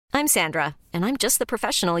I'm Sandra, and I'm just the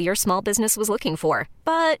professional your small business was looking for.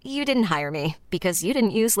 But you didn't hire me because you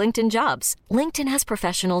didn't use LinkedIn Jobs. LinkedIn has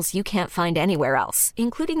professionals you can't find anywhere else,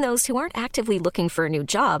 including those who aren't actively looking for a new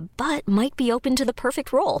job, but might be open to the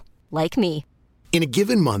perfect role, like me. In a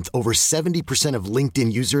given month, over 70% of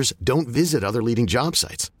LinkedIn users don't visit other leading job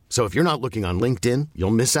sites. So if you're not looking on LinkedIn,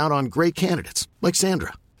 you'll miss out on great candidates like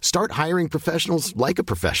Sandra. Start hiring professionals like a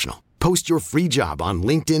professional. Post your free job on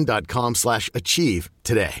linkedin.com/achieve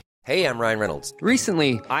today. Hey, I'm Ryan Reynolds.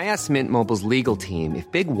 Recently, I asked Mint Mobile's legal team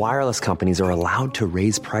if big wireless companies are allowed to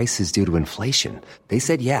raise prices due to inflation. They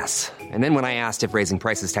said yes. And then when I asked if raising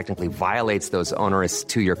prices technically violates those onerous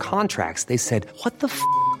 2-year contracts, they said, "What the f***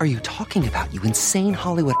 are you talking about, you insane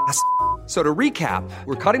Hollywood ass?" So to recap,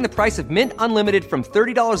 we're cutting the price of Mint Unlimited from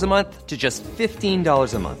 $30 a month to just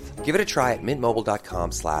 $15 a month. Give it a try at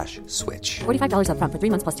mintmobile.com/switch. $45 up front for 3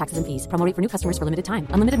 months plus taxes and fees. Promo rate for new customers for limited time.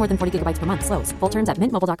 Unlimited more than 40 gigabytes per month. Slows full terms at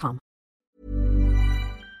mintmobile.com.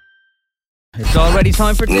 It's already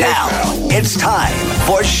time for Now, it's time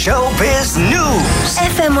for Showbiz News.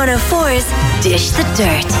 FM 104's Dish the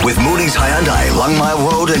Dirt. With Mooney's Hyundai,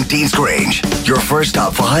 Longmire Road and Dean's Grange. Your first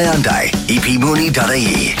stop for Hyundai,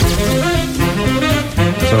 epmooney.ie.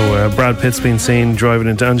 So Brad Pitt's been seen driving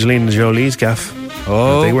into Angelina Jolie's gaff.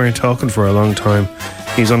 Oh. They weren't talking for a long time.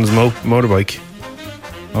 He's on his motorbike.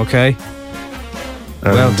 Okay.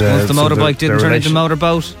 And, well, once the motorbike didn't turn into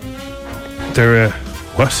motorboat.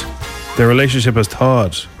 What? Their relationship has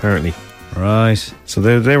thawed, apparently. Right. So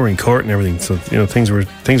they were in court and everything. So things were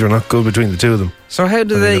not good between the two of them. So how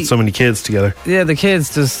do they? Got so many kids together. Yeah, the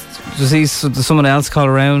kids. Does someone else call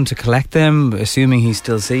around to collect them? Assuming he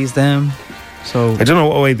still sees them. So I don't know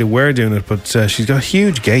what way they were doing it, but she's got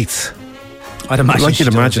huge gates. I'd imagine. Like you'd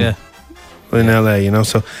imagine in LA,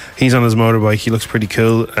 So he's on his motorbike. He looks pretty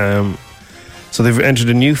cool. So they've entered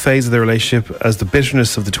a new phase of their relationship as the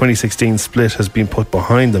bitterness of the 2016 split has been put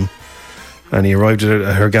behind them. And he arrived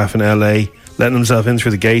at her gaff in LA, letting himself in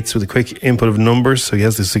through the gates with a quick input of numbers. So he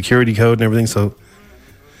has the security code and everything. So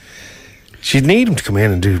she'd need him to come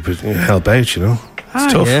in and help out, It's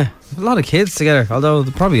tough. Yeah, a lot of kids together. Although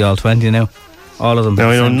they're probably all 20 now, all of them. Now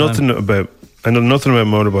I know nothing about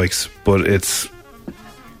motorbikes, but it's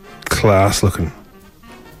class looking.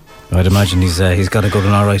 I'd imagine he's got a good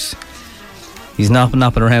one, all right. He's napping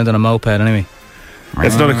around on a moped anyway.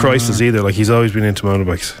 It's not a crisis either. Like, he's always been into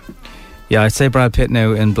motorbikes. Yeah, I'd say Brad Pitt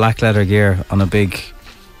now in black leather gear on a big,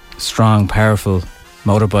 strong, powerful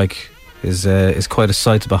motorbike is quite a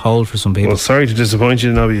sight to behold for some people. Well, sorry to disappoint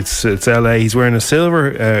you, Nobby. It's LA. He's wearing a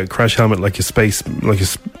silver crash helmet, like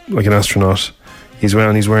an astronaut. He's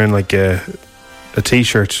wearing like a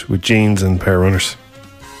t-shirt with jeans and a pair of runners.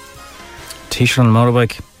 T-shirt on a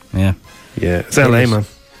motorbike. Yeah. It's LA, man.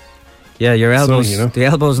 Yeah, your elbows. The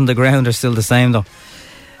elbows on the ground are still the same though.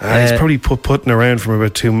 He's probably putting around from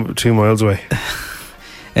about 2 miles away.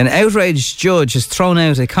 An outraged judge has thrown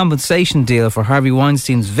out a compensation deal for Harvey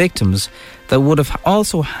Weinstein's victims that would have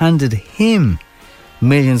also handed him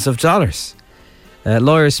millions of dollars.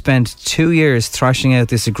 Lawyers spent 2 years thrashing out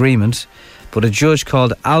this agreement, but a judge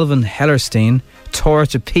called Alvin Hellerstein tore it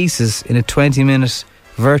to pieces in a 20-minute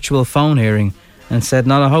virtual phone hearing and said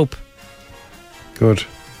not a hope. Good.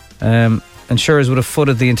 Insurers would have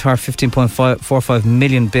footed the entire $15.45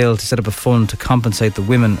 million bill to set up a fund to compensate the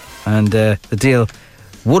women, and the deal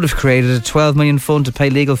would have created a $12 million fund to pay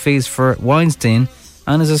legal fees for Weinstein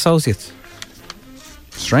and his associates.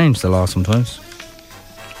 Strange, the law sometimes.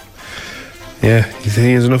 Yeah,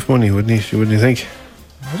 he has enough money, wouldn't you think?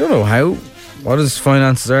 I don't know what his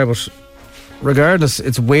finances are, but regardless,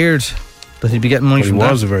 it's weird that he'd be getting money from that.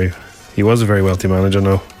 He was a very wealthy man. I don't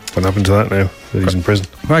know what happened to that now that he's in prison.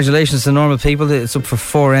 Congratulations to Normal People. It's up for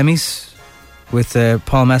 4 Emmys, with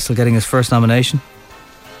Paul Mescal getting his first nomination.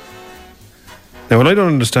 Now, what I don't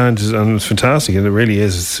understand is, and it's fantastic, and it really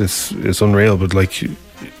is, it's unreal, but like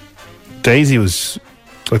Daisy was,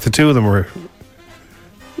 like the two of them were,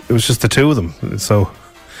 it was just the two of them. So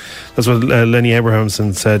that's what Lenny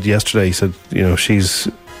Abrahamson said yesterday. He said,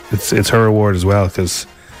 it's her award as well, because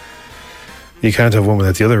you can't have one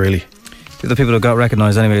without the other, really. The other people who got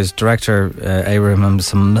recognised anyway is director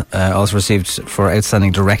Abrahamson, also received for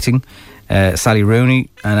outstanding directing. Sally Rooney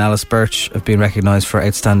and Alice Birch have been recognised for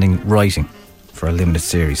outstanding writing for a limited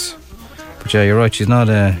series. But yeah, you're right, she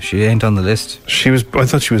ain't on the list. I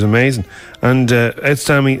thought she was amazing. And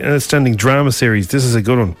outstanding drama series, this is a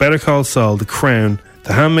good one. Better Call Saul, The Crown,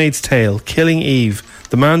 The Handmaid's Tale, Killing Eve,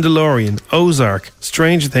 The Mandalorian, Ozark,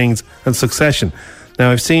 Stranger Things and Succession. Now,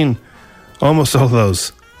 I've seen almost all of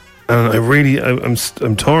those, and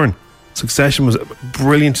I'm torn. Succession was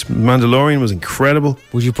brilliant. Mandalorian was incredible.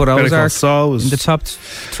 Would you put Better Call Ozark Saul was in the top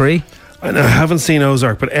 3? I haven't seen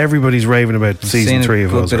Ozark, but everybody's raving about season 3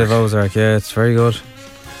 of Ozark. Good bit of Ozark, yeah, it's very good.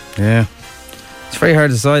 Yeah, it's very hard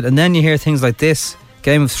to decide. And then you hear things like this: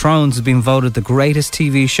 Game of Thrones has been voted the greatest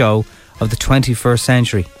TV show of the 21st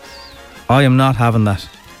century. I am not having that.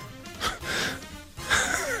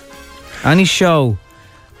 Any show,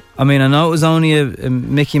 I mean, I know it was only a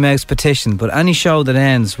Mickey Mouse petition, but any show that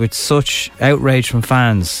ends with such outrage from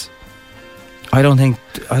fans, I don't think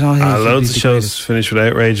loads of shows finish with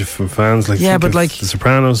outrage from fans. Like, yeah, but like The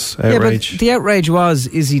Sopranos, outrage. Yeah, but the outrage was: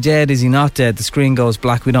 is he dead? Is he not dead? The screen goes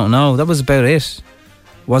black. We don't know. That was about it.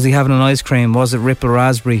 Was he having an ice cream? Was it Ripple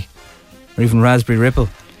Raspberry, or even Raspberry Ripple?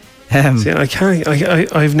 See, I can't.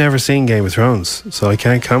 I've never seen Game of Thrones, so I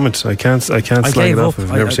can't comment. I can't slag it off if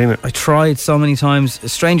I've never seen it. I tried so many times.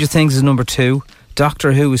 Stranger Things is number 2.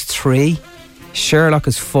 Doctor Who is 3. Sherlock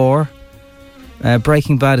is 4.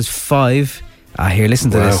 Breaking Bad is 5. Here, listen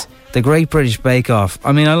to this. The Great British Bake Off.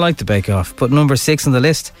 I mean, I like the Bake Off, but number 6 on the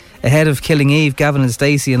list, ahead of Killing Eve, Gavin and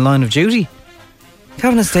Stacey in Line of Duty.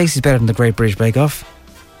 Gavin and Stacey's better than the Great British Bake Off.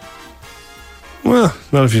 Well,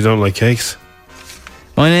 not if you don't like cakes.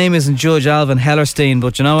 My name isn't Judge Alvin Hellerstein,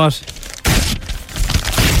 but you know what?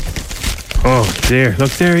 Oh dear,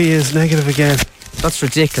 look, there he is, negative again. That's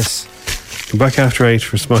ridiculous. Come back after 8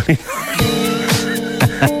 for Smiley.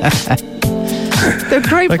 The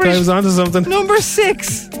Great That guy was onto something. Number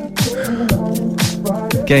 6.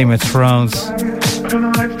 Game of Thrones.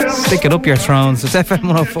 Stick it up your thrones. It's FM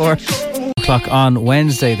 104. O'clock on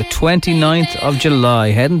Wednesday, the 29th of July,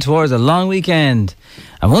 heading towards a long weekend.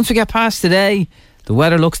 And once we get past today, the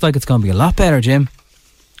weather looks like it's going to be a lot better, Jim.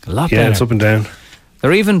 A lot better. Yeah, it's up and down.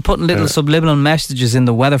 They're even putting little subliminal messages in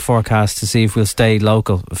the weather forecast to see if we'll stay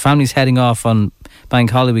local. Families heading off on bank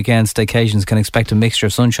holiday weekend staycations can expect a mixture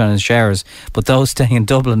of sunshine and showers, but those staying in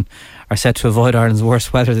Dublin are set to avoid Ireland's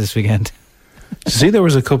worst weather this weekend. See, there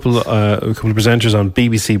was a couple of presenters on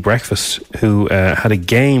BBC Breakfast who had a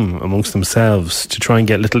game amongst themselves to try and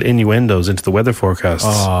get little innuendos into the weather forecasts.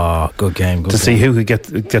 Oh, good game. To see who could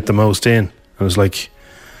get the most in. And it was like,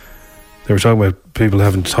 they were talking about people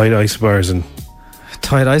having tight isobars and...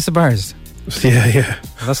 Tight isobars? Yeah.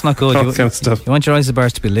 Well, that's not good. All kind of stuff. You want your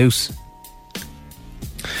isobars to be loose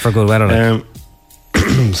for good weather.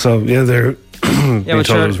 So, yeah, they're... being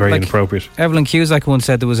told it was very inappropriate. Evelyn Cusack once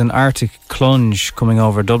said there was an Arctic plunge coming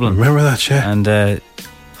over Dublin. Remember that, yeah?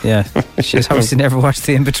 And she's obviously never watched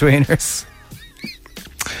The Inbetweeners.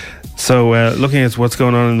 So looking at what's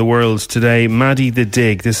going on in the world today, Maddie the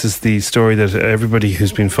Dig. This is the story that everybody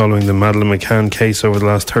who's been following the Madeleine McCann case over the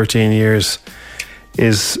last 13 years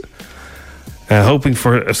is hoping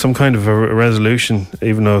for some kind of a resolution,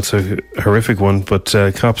 even though it's a horrific one. But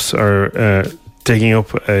cops are digging up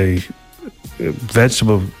a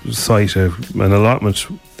vegetable site, an allotment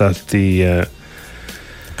that the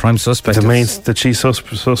prime suspect, the chief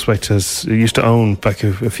suspect used to own back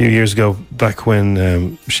a few years ago, back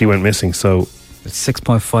when she went missing. So it's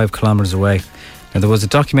 6.5 kilometres away. Now, there was a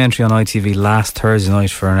documentary on ITV last Thursday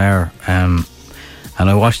night for an hour, and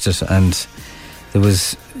I watched it, and there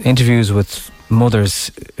was interviews with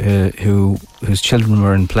mothers whose children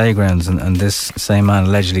were in playgrounds, and this same man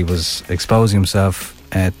allegedly was exposing himself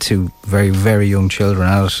to very, very young children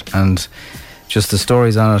out, and just the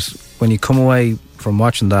stories on it, when you come away from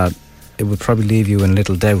watching that, it would probably leave you in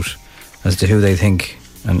little doubt as to who they think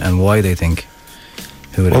and why they think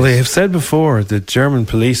who it is. Well, they have said before, the German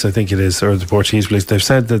police, I think it is, or the Portuguese police, they've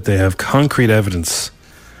said that they have concrete evidence,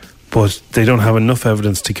 but they don't have enough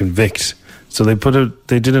evidence to convict. So they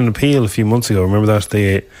did an appeal a few months ago. Remember that?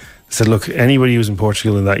 They said, look, anybody who was in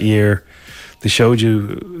Portugal in that year, they showed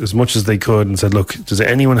you as much as they could and said, look, does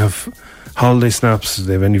anyone have holiday snaps? Do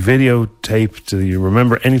they have any videotape? Do you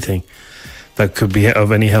remember anything that could be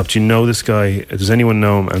of any help? Do you know this guy? Does anyone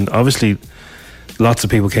know him? And obviously lots of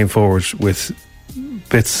people came forward with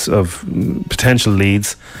bits of potential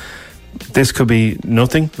leads. This could be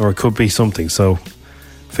nothing, or it could be something. So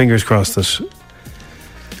fingers crossed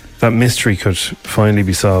that mystery could finally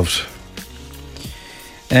be solved.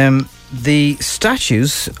 The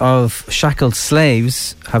statues of shackled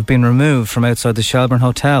slaves have been removed from outside the Shelbourne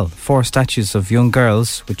Hotel. 4 statues of young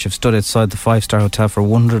girls, which have stood outside the 5-star hotel for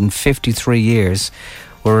 153 years,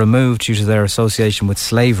 were removed due to their association with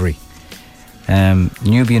slavery.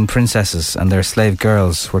 Nubian princesses and their slave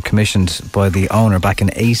girls were commissioned by the owner back in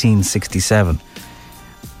 1867.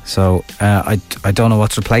 So I don't know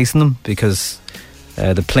what's replacing them, because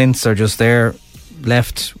the plinths are just there,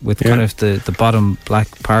 left with kind of the bottom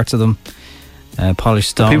black parts of them. polished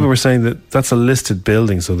stone. People were saying that that's a listed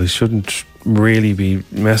building, so they shouldn't really be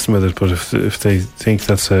messing with it. But if they think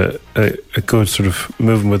that's a good sort of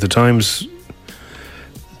moving with the times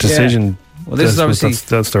decision, well, this is obviously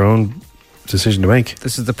that's their own decision to make.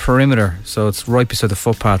 This is the perimeter, so it's right beside the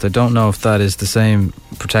footpath. I don't know if that is the same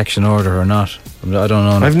protection order or not. I don't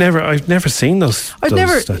know. I've never seen those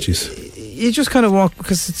statues. You just kind of walk,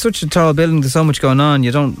 because it's such a tall building, there's so much going on.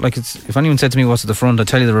 You don't, like, it's, if anyone said to me what's at the front, I'd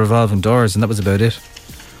tell you the revolving doors, and that was about it.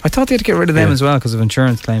 I thought they had to get rid of them as well because of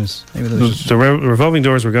insurance claims. Maybe the revolving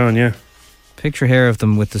doors were gone, yeah. Picture here of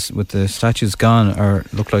them with the statues gone, or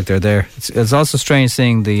look like they're there. It's also strange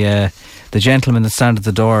seeing the gentlemen that stand at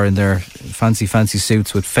the door in their fancy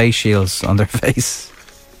suits with face shields on their face.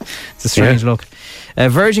 It's a strange look.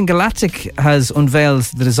 Virgin Galactic has unveiled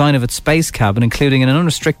the design of its space cabin, including an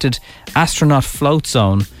unrestricted astronaut float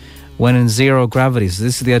zone when in zero gravity. So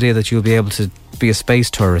this is the idea that you'll be able to be a space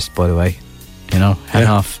tourist, by the way. You know, head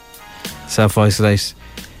off, self-isolate.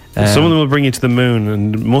 Some of them will bring you to the moon,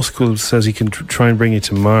 and Musk says he can try and bring you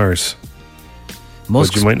to Mars.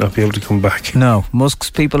 But you might not be able to come back. No, Musk's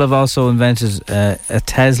people have also invented a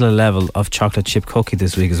Tesla level of chocolate chip cookie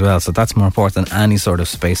this week as well, so that's more important than any sort of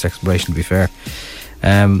space exploration, to be fair.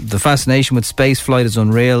 The fascination with space flight is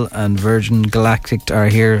unreal, and Virgin Galactic are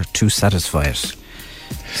here to satisfy it.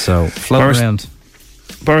 So, float around.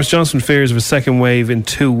 Boris Johnson fears of a second wave in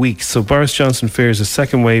 2 weeks. So Boris Johnson fears a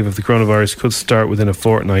second wave of the coronavirus could start within a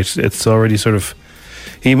fortnight. It's already sort of...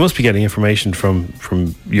 He must be getting information from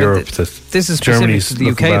Europe. This is specific to the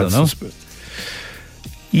UK, though, no?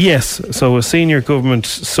 Yes. So a senior government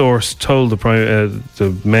source told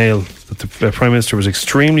the Mail that the Prime Minister was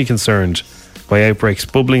extremely concerned by outbreaks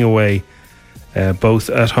bubbling away, both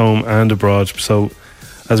at home and abroad. So,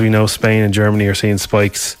 as we know, Spain and Germany are seeing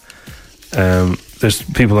spikes. There's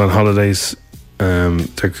people on holidays.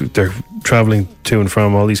 They're travelling to and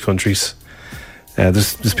from all these countries.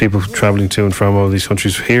 There's people travelling to and from all these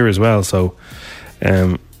countries here as well. So,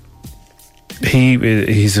 he's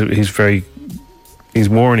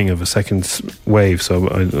warning of a second wave. So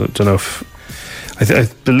I don't know if I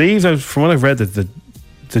believe that from what I've read that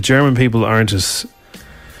the German people aren't as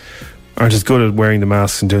good at wearing the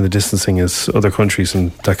masks and doing the distancing as other countries,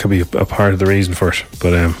 and that could be a part of the reason for it.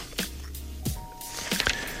 But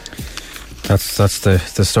that's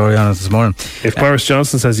the story on it this morning. If Boris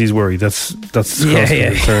Johnson says he's worried, that's cause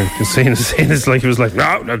concern. It's like he was like,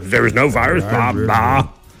 no, there is no virus, blah blah.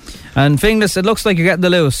 And Finglas, it looks like you're getting the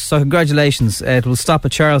Lewis, so congratulations. It will stop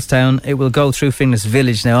at Charlestown. It will go through Finglas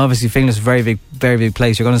Village. Now, obviously, Finglas is a very big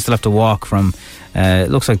place. You're going to still have to walk from, it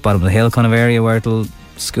looks like bottom of the hill kind of area where it'll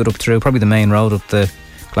scoot up through, probably the main road up the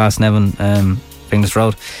Glasnevin, Finglas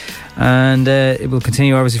Road. And it will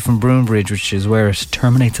continue, obviously, from Broomebridge, which is where it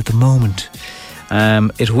terminates at the moment.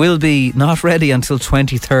 It will be not ready until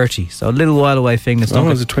 2030, so a little while away, Finglas. Oh,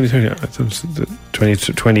 is it 2030? I thought it was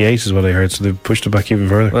 2028 is what I heard, so they've pushed it back even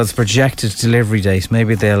further. Well, it's projected delivery date.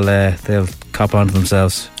 Maybe they'll cop onto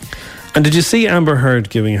themselves. And did you see Amber Heard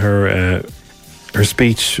giving her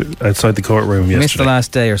speech outside the courtroom yesterday? Missed the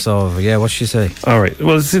last day or so of it. Yeah, what did she say? All right.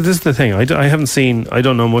 Well, see, this is the thing. I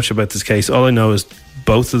don't know much about this case. All I know is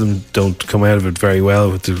both of them don't come out of it very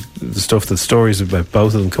well with the stuff, the stories about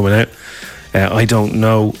both of them coming out. I don't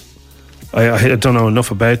know. I don't know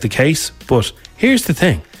enough about the case, but here's the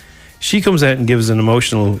thing. She comes out and gives an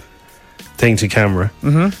emotional thing to camera.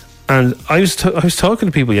 Mm-hmm. And I was talking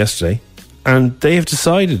to people yesterday, and they have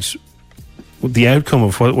decided the outcome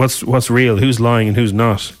of what's real, who's lying and who's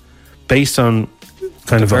not, based on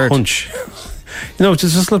kind of a hunch.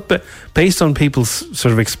 Just look based on people's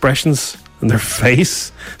sort of expressions and their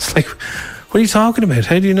face. It's like, what are you talking about?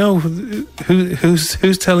 How do you know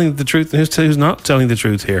who's telling the truth and who's not telling the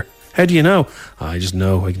truth here? How do you know? I just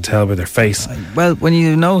know. I can tell by their face. Well, when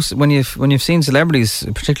you've seen celebrities,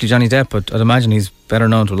 particularly Johnny Depp, but I'd imagine he's better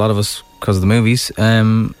known to a lot of us because of the movies.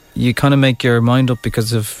 You kind of make your mind up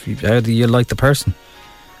because of how you like the person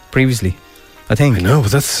previously, I think. I know,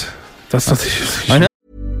 but that's not the... I know.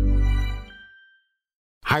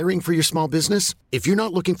 Hiring for your small business? If you're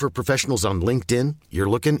not looking for professionals on LinkedIn, you're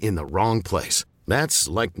looking in the wrong place. That's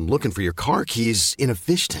like looking for your car keys in a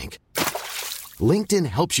fish tank. LinkedIn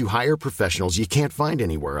helps you hire professionals you can't find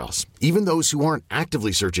anywhere else, even those who aren't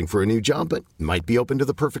actively searching for a new job but might be open to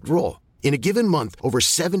the perfect role. In a given month, over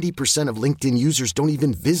 70% of LinkedIn users don't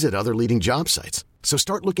even visit other leading job sites. So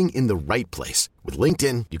start looking in the right place. With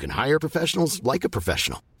LinkedIn, you can hire professionals like a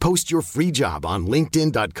professional. Post your free job on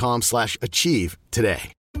linkedin.com/achieve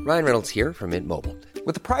today. Ryan Reynolds here from Mint Mobile.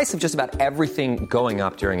 With the price of just about everything going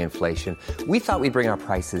up during inflation, we thought we'd bring our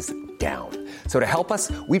prices down. So to help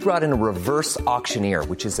us, we brought in a reverse auctioneer,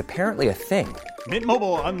 which is apparently a thing. Mint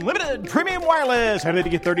Mobile Unlimited Premium Wireless. How to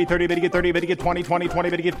get 30, 30, bit to get 30, bit to get 20, 20, 20,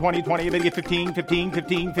 bit to get 20, 20, bit to get 15, 15,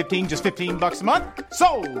 15, 15, just $15 a month?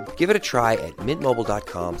 Sold! Give it a try at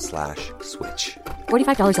mintmobile.com/switch.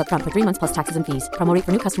 $45 up front for 3 months plus taxes and fees. Promo rate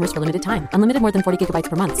for new customers for limited time. Unlimited more than 40 gigabytes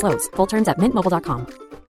per month. Slows full terms at mintmobile.com.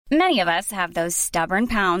 Many of us have those stubborn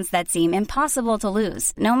pounds that seem impossible to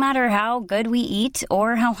lose, no matter how good we eat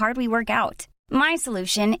or how hard we work out. My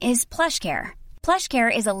solution is PlushCare.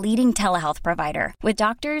 PlushCare is a leading telehealth provider with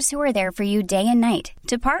doctors who are there for you day and night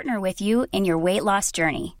to partner with you in your weight loss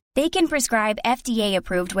journey. They can prescribe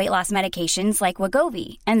FDA-approved weight loss medications like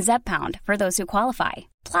Wegovy and Zepbound for those who qualify.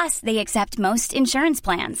 Plus, they accept most insurance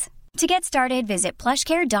plans. To get started, visit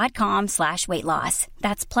plushcare.com/weightloss.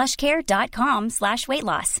 That's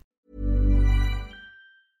plushcare.com/weightloss.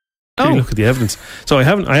 Look at the evidence. So I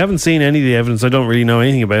haven't seen any of the evidence. I don't really know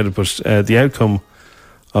anything about it, but the outcome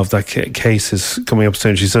of that case is coming up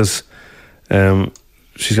soon. She says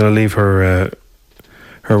she's going to leave her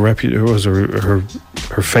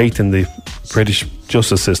faith in the British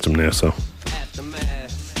justice system now. So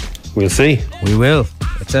we'll see. We will.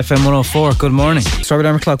 It's FM 104. Good morning. Strawberry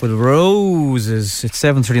Alarm Clock with Roses. It's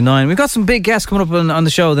 7:39. We've got some big guests coming up on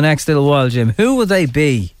the show the next little while, Jim. Who will they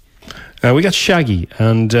be? We got Shaggy,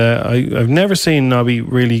 and I've never seen Nobby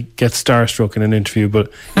really get starstruck in an interview,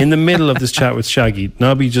 but in the middle of this chat with Shaggy,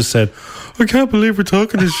 Nobby just said, "I can't believe we're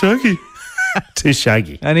talking to Shaggy." To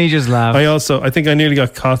Shaggy. And he just laughed. I think I nearly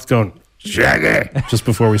got caught going, "Shaggy," just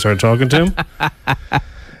before we started talking to him.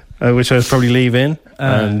 Which I'll probably leave in.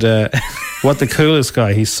 And what the coolest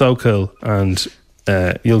guy, he's so cool. And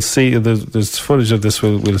you'll see there's footage of this.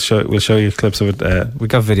 We'll show you clips of it. We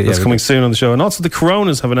got video. It's coming soon on the show. And also the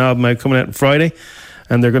Coronas have an album out coming out on Friday,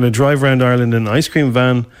 and they're going to drive around Ireland in an ice cream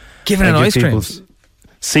van, giving out ice creams,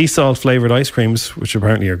 sea salt flavoured ice creams, which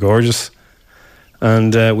apparently are gorgeous.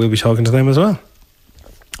 And we'll be talking to them as well.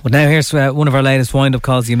 Well, now here's one of our latest wind-up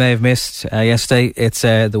calls you may have missed yesterday. It's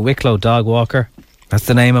the Wicklow Dog Walker. That's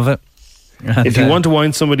the name of it. And if you want to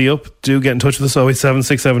wind somebody up, do get in touch with us. 087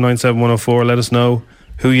 6797 104. Let us know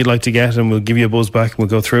who you'd like to get, and we'll give you a buzz back and we'll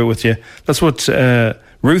go through it with you. That's what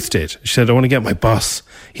Ruth did. She said, "I want to get my boss.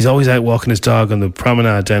 He's always out walking his dog on the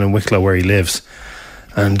promenade down in Wicklow where he lives.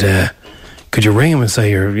 And could you ring him and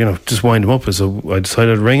say, just wind him up?" So I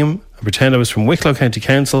decided I'd ring him and pretend I was from Wicklow County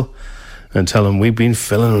Council and tell him we've been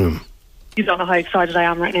filling him. You don't know how excited I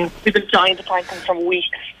am right now. We've been dying to prank him for weeks.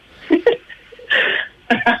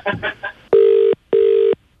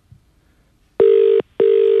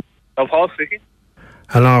 Paul speaking.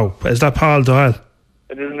 Hello, is that Paul Doyle?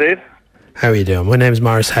 It is indeed. How are you doing? My name's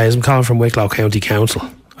Morris Hayes. I'm calling from Wicklow County Council.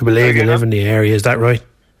 I believe you live in the area, is that right?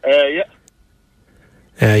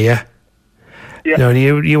 Yeah. Yeah. Now,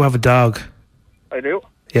 you have a dog. I do.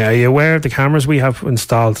 Yeah, are you aware of the cameras we have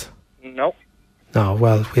installed? No. No,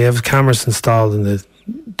 well, we have cameras installed in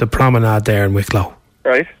the promenade there in Wicklow.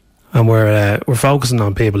 Right. And we're focusing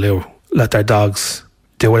on people who let their dogs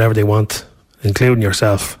do whatever they want, including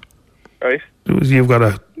yourself. Right. You've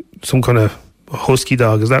got some kind of husky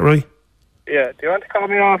dog, is that right? Yeah. Do you want to call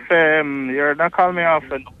me off? You're not calling me off.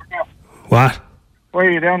 What? Where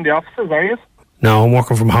are you down the offices, are you? No, I'm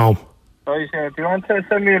working from home. Right. Do you want to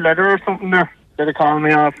send me a letter or something there? Instead of calling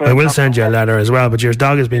me off. I will send you a letter as well, but your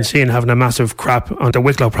dog has been seen having a massive crap on the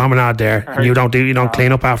Wicklow promenade there, and you don't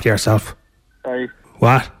clean up after yourself. Right.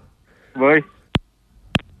 What? Why?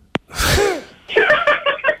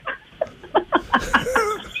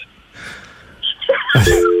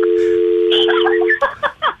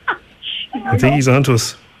 I think he's onto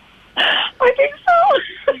us. I think so.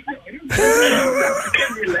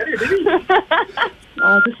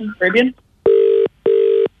 Oh, this is brilliant.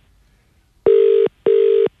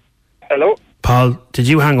 Hello? Paul, did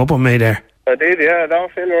you hang up on me there? I did, yeah. I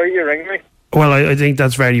don't feel right you ring me. Well, I think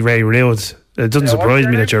that's very, very rude. It doesn't surprise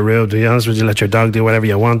me that you're rude. To be honest with you, let your dog do whatever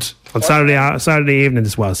you want. On Saturday evening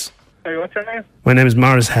this was. Hey, what's your name? My name is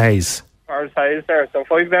Morris Hayes. Morris Hayes there. So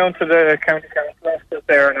if I go down to the county council office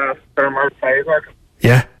there and ask for Morris Hayes working.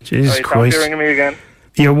 Yeah, Jesus Christ. You're ringing me again.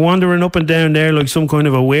 You're wandering up and down there like some kind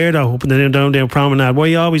of a weirdo up and down promenade. Why are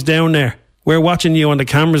you always down there? We're watching you on the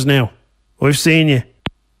cameras now. I've seen you.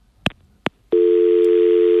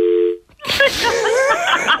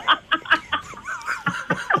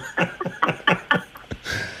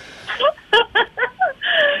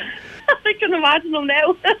 I can imagine him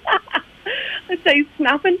now. I'd say he's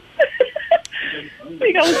snapping.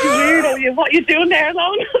 He goes, "You weirdo, what you doing there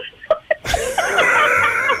alone?"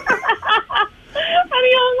 And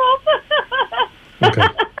he hung up. Okay.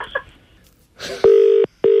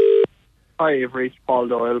 Hi, you've reached Paul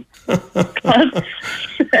Doyle. I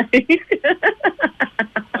think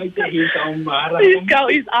he's going mad.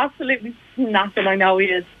 He's absolutely snapping. I know he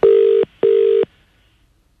is.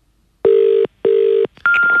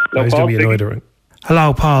 He's going to be annoyed around.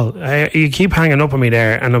 Hello, Paul. You keep hanging up on me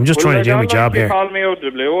there, and I'm just trying to do my job here. You called me out of the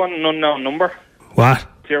blue on an unknown number. What?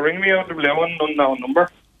 You ring me out of the blue on an unknown number.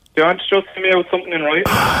 Do you want to just send me out something in writing?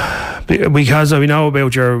 Because we know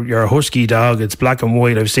about your husky dog. It's black and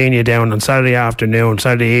white. I've seen you down on Saturday afternoon,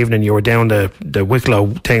 Saturday evening. You were down the Wicklow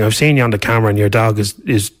thing. I've seen you on the camera, and your dog is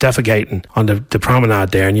defecating on the promenade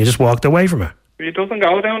there, and you just walked away from it. He doesn't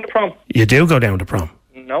go down to prom. You do go down to prom.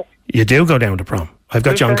 No. You do go down to prom. I've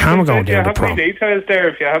got you on camera going down to prom. If you have me details there,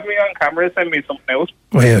 if you have me on camera, send me something else.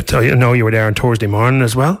 Well, I tell you, no, you were there on Thursday morning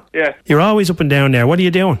as well. Yeah. You're always up and down there. What are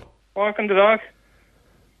you doing? Walking the dog.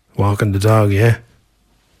 Walking the dog, yeah.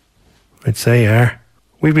 I'd say you are.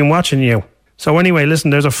 We've been watching you. So anyway,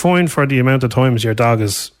 listen, there's a fine for the amount of times your dog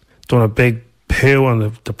has done a big poo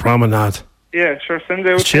on the promenade. Yeah, sure, send out.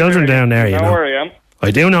 There's children down there, you know. Where I am.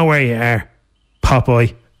 I do know where you are,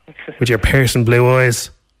 Popeye, with your piercing blue eyes.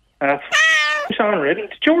 Sean Redmond.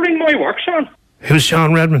 Did you ring my work, Sean? Who's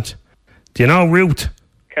Sean Redmond? Do you know Ruth?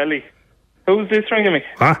 Kelly. Who's this ringing me?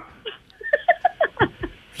 What?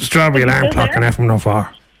 Strawberry alarm clock in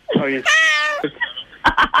FM104. Oh, yeah.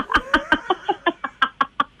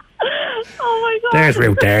 Oh my God. There's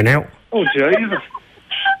Ruth there now. Oh, Jesus.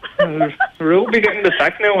 Ruth will be getting the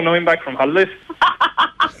sack now when I'm back from holidays.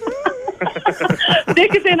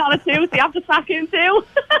 Dick is in on it too, so you have to sack in too.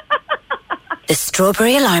 The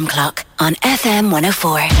Strawberry Alarm Clock on FM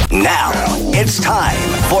 104. Now it's time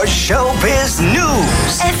for Showbiz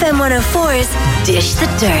News. FM 104's Dish the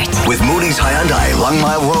Dirt. With Mooney's Hyundai,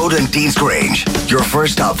 Longmire Road and Dean's Grange. Your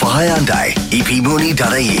first stop for Hyundai,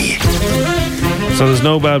 epmooney.ie. So there's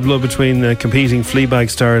no bad blood between competing Fleabag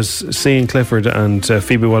stars Cian Clifford and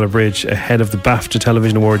Phoebe Waller-Bridge ahead of the BAFTA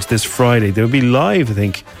Television Awards this Friday. They'll be live, I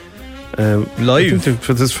think. Live?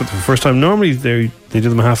 For the first time. Normally they do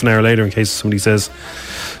them half an hour later in case somebody says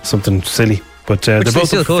something silly. But they're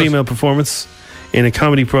both a female performance in a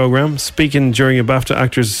comedy programme. Speaking during a BAFTA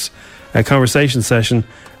Actors conversation session,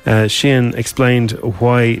 Cian explained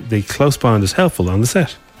why the close bond is helpful on the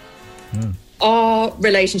set. Our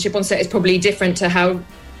relationship on set is probably different to how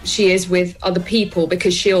she is with other people,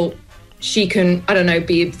 because she can, I don't know,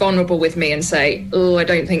 be vulnerable with me and say, oh, I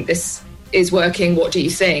don't think this is working, what do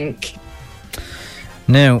you think?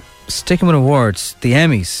 Now, sticking with awards, the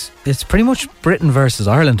Emmys, it's pretty much Britain versus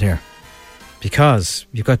Ireland here, because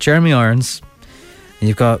you've got Jeremy Irons and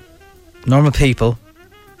you've got Normal People,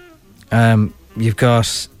 you've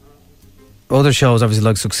got other shows obviously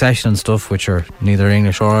like Succession and stuff, which are neither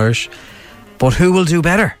English or Irish, but who will do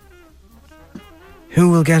better?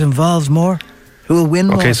 Who will get involved more? Who will win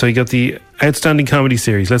more? Okay, so you got the Outstanding Comedy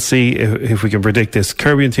Series. Let's see if we can predict this.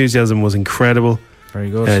 Curb Your Enthusiasm was incredible.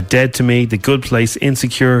 Very good. Dead to Me, The Good Place,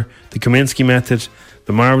 Insecure, The Kominsky Method,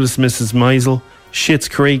 The Marvellous Mrs. Maisel, Schitt's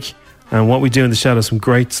Creek, and What We Do in the Shadows. Some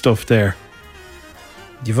great stuff there.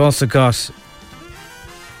 You've also got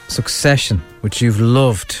Succession, which you've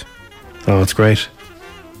loved. Oh, it's great.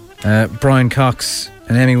 Brian Cox,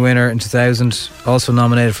 an Emmy winner in 2000, also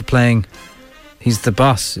nominated for playing. He's the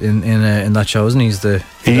boss in that show, isn't he? He's the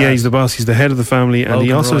he's the boss. He's the head of the family, and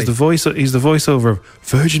he also is the voice. He's the voiceover of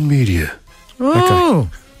Virgin Media. Oh,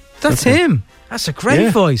 that's him. That's a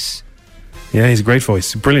great voice. Yeah, he's a great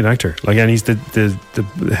voice. Brilliant actor. Like, and he's the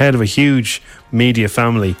head of a huge media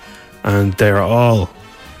family, and they're all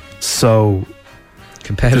so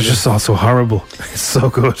competitive. They're just all so horrible. It's so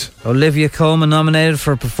good. Olivia Colman nominated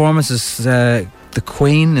for a performance as the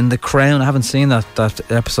Queen in The Crown. I haven't seen that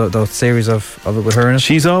episode, that series of it with her in it.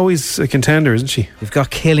 She's always a contender, isn't she? You've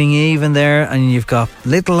got Killing Eve in there, and you've got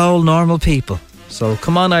Little Old Normal People. So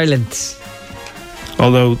come on, Ireland.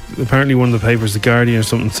 Although apparently one of the papers, The Guardian or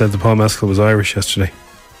something, said that Paul Mescal was Irish yesterday.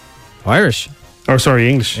 Irish? Or sorry,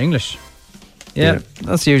 English. English. Yeah,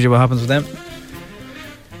 that's usually what happens with them.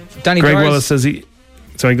 Danny Greg Dwyer Wallace says he...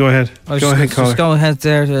 Sorry, go ahead. Go ahead, caller. Just go ahead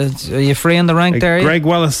there. Are you free on the rank there? Greg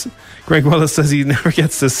Wallace says he never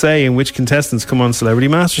gets to say in which contestants come on Celebrity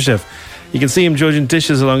MasterChef. You can see him judging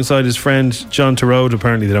dishes alongside his friend John Turode.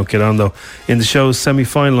 Apparently they don't get on though. In the show's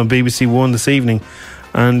semi-final on BBC One this evening.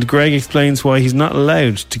 And Greg explains why he's not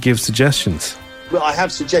allowed to give suggestions. Well, I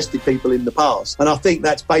have suggested people in the past, and I think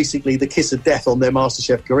that's basically the kiss of death on their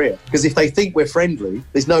MasterChef career. Because if they think we're friendly,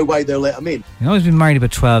 there's no way they'll let them in. You know, he's been married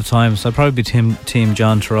about 12 times, so I'd probably be team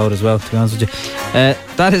John Turode as well, to be honest with you.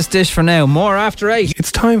 That is Dish for now. More after 8.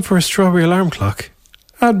 It's time for a Strawberry Alarm Clock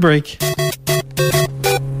ad break.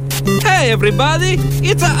 Hey! Hey everybody,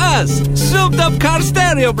 it's us, Souped Up Car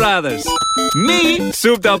Stereo Brothers. Me,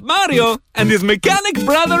 Souped Up Mario, and his mechanic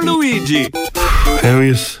brother Luigi. How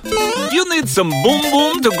is? You need some boom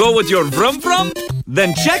boom to go with your vroom vroom?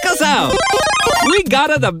 Then check us out. We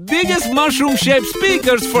got the biggest mushroom-shaped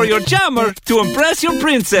speakers for your jammer to impress your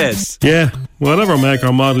princess. Yeah, whatever make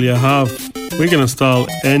or model you have, we can install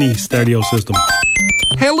any stereo system.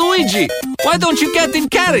 Hey Luigi, why don't you get in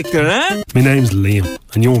character, eh? My name's Liam,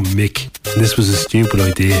 and you're Mick, and this was a stupid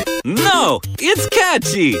idea. No, it's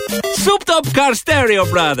catchy. Souped Up Car Stereo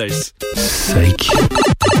Brothers. Sake.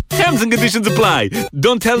 Terms and conditions apply.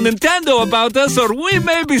 Don't tell Nintendo about us or we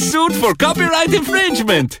may be sued for copyright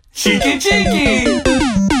infringement. Cheeky cheeky.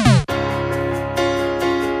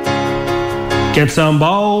 Get some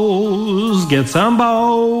balls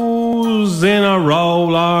in a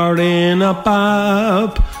roll or in a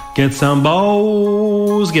pop. Get some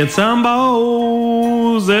balls,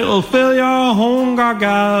 it'll fill your hunger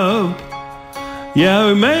gap.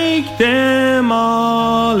 You make them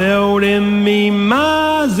all out in me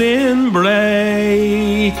mazin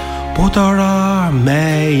bray. Butter or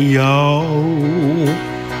mayo,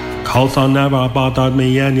 coleslaw never bothered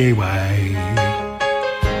me anyway.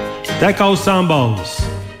 Deco Sambos,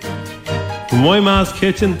 from my ma's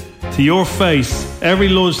kitchen to your face every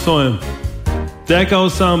lunchtime. Deco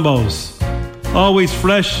Sambos, always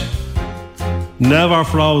fresh, never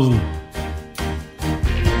frozen.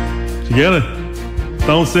 You get it?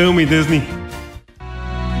 Don't sue me, Disney.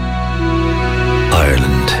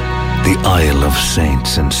 Ireland, the Isle of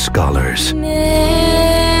Saints and Scholars.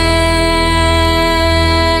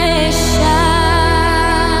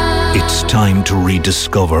 It's time to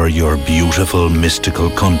rediscover your beautiful mystical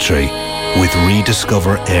country with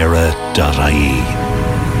rediscoverera.ie.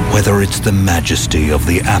 Whether it's the majesty of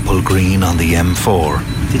the apple green on the M4,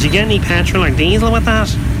 did you get any petrol or diesel with that?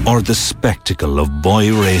 Or the spectacle of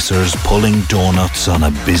boy racers pulling donuts on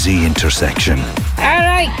a busy intersection. All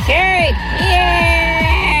right, Kerry.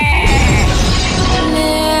 Yeah!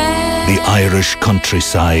 The Irish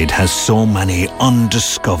countryside has so many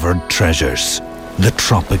undiscovered treasures. The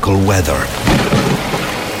tropical weather,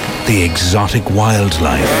 the exotic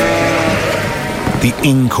wildlife, the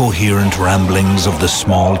incoherent ramblings of the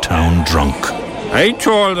small town drunk. I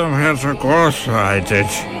told him it's a course I did,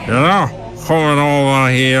 you know, coming over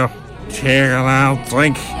here, taking out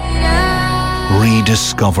drink.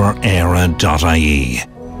 Rediscoverera.ie.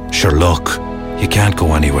 Sure, look, you can't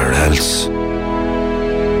go anywhere else.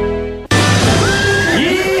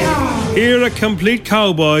 Here at Complete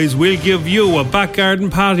Cowboys, we'll give you a back garden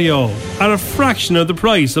patio at a fraction of the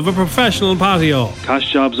price of a professional patio.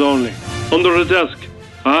 Cash jobs only. Under the desk.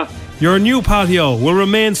 Huh? Your new patio will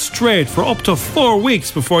remain straight for up to 4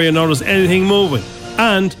 weeks before you notice anything moving.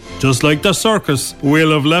 And, just like the circus,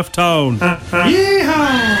 we'll have left town.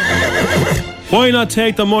 Yeehaw! Why not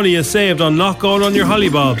take the money you saved on knockout on your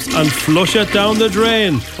hollybobs and flush it down the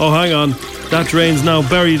drain? Oh, hang on. That drain's now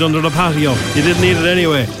buried under the patio. You didn't need it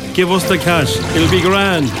anyway. Give us the cash. It'll be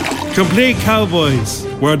grand. Complete Cowboys.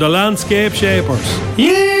 We're the landscape shapers.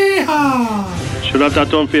 Yeehaw! Should have that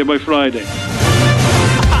done for you by Friday.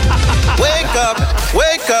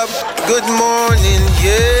 Wake up, good morning,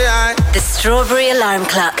 yeah. The Strawberry Alarm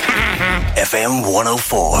Clock. FM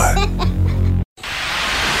 104.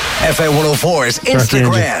 FM 104's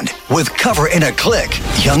Instagram with Cover in a Click.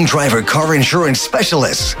 Young driver car insurance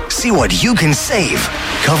specialists. See what you can save.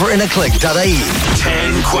 Coverinaclick.ie.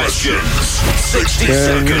 10 questions, 60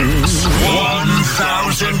 seconds,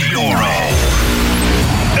 €1,000.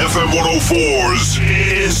 FM 104's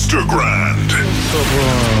Instagram.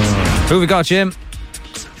 Who we got, Jim?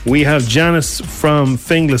 We have Janice from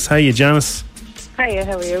Finglas. How are you, Janice? Hiya,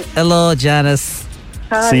 how are you? Hello, Janice.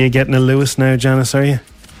 Hi. So you're getting a Lewis now, Janice, are you?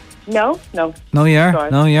 No. No, you are.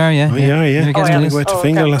 Sorry. No, you are, yeah. Oh, yeah. You're Oh, getting yeah. Go to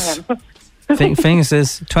Finglas. Finglas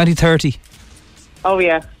says 2030. Oh,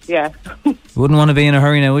 yeah. Wouldn't want to be in a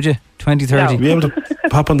hurry now, would you? 2030. No. Be able to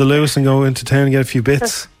pop on the Lewis and go into town and get a few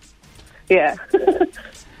bits. Yeah.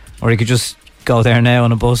 Or you could just go there now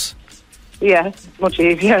on a bus. Yeah, much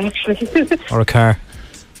easier, actually. Or a car.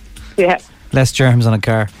 Yeah. Less germs on a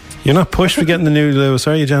car. You're not pushed for getting the new Lewis,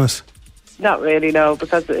 are you, Janice? Not really, no,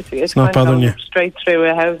 because it's not kind of bothering you. straight through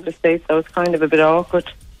a housing estate, so it's kind of a bit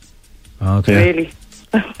awkward. Okay. Really.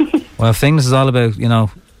 Well, things is all about,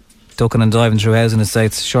 ducking and diving through housing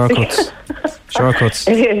estates. Shortcuts. Shortcuts.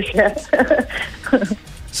 It is, yeah.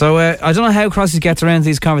 So, I don't know how Crossy gets around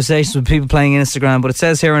these conversations with people playing Instagram, but it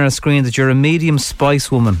says here on our screen that you're a medium spice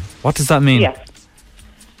woman. What does that mean? Yeah.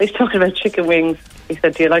 He's talking about chicken wings. He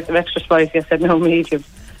said, do you like them extra spicy? I said, no, medium.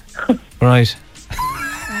 Right.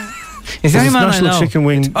 Is the only It's man I National know. Chicken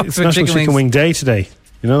Wing. Talk It's about National chicken Chicken wings. Wing Day today.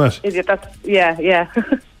 You know that? Is it? Yeah.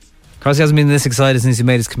 Crossy hasn't been this excited since he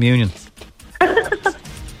made his communion.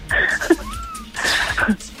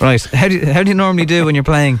 Right. How do you normally do when you're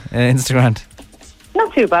playing Instagram?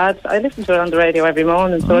 Not too bad. I listen to it on the radio every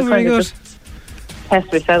morning, so I very kind of good. just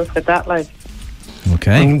test myself with that. Like,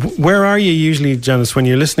 Okay. And where are you usually, Janice, when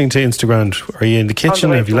you're listening to Instagram? Are you in the kitchen?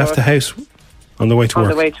 way Have you to left work. the house? On the way to on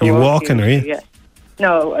work? the way to you work. walking, are you? usually, Yeah.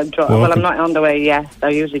 No, well, Walking. I'm not on the way yet. I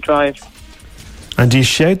usually drive And do you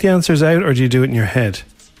shout the answers out or do you do it in your head?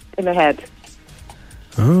 in the head.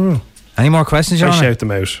 Oh. Any more questions, I John? shout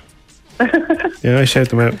them out. Yeah, I shout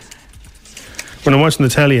them out. When I'm watching the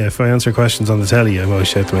telly, if I answer questions on the telly, I always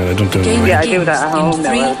shout them out. I don't do it in the Yeah, I radio. do that at home. No,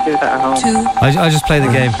 I do that at home. I just play the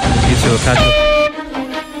game. You two will catch up.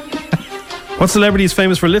 What celebrity is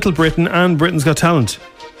famous for Little Britain and Britain's Got Talent?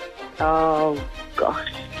 Oh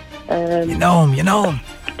gosh. You know him.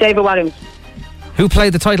 David Williams, Who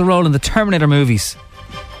played the title role in the Terminator movies?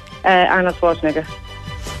 Arnold Schwarzenegger,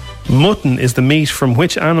 Mutton is the meat from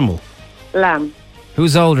which animal? Lamb,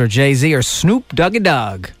 Who's older, Jay-Z or Snoop Doggy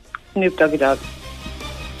Dogg? Snoop Doggy Dogg.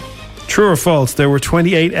 True or false, there were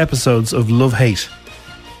 28 episodes of Love Hate.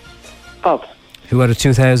 False. Who had a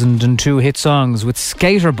 2002 hit songs with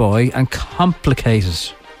Skater Boy and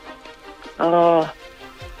Complicated? Oh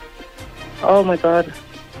my God.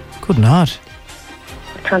 Good not.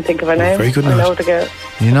 I can't think of her name. very good I nod. know the girl.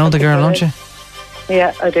 You know the girl, don't you?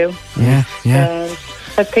 Yeah, I do. Yeah.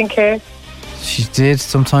 Has pink hair. She did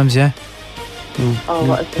sometimes, yeah. Oh,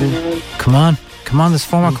 what is her name? Come on, there's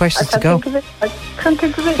 4 more questions to go. I can't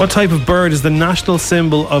think of it. What type of bird is the national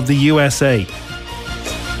symbol of the USA?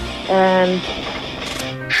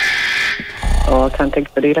 I can't think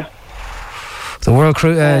of it either. The World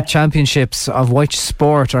Championships of which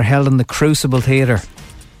sport are held in the Crucible Theatre?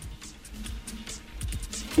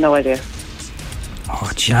 No idea. Oh,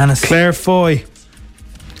 Janice. Claire Foy.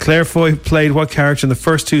 Claire Foy played what character in the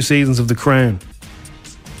first 2 seasons of The Crown?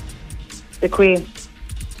 The Queen.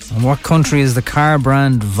 And what country is the car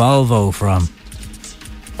brand Volvo from?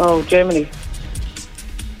 Oh, Germany.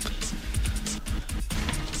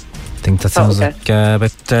 I think that sounds okay. like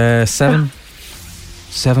about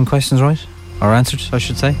 7 questions, right? Or answered, I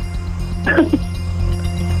should say.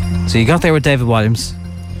 So you got there with David Williams.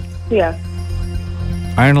 Yeah.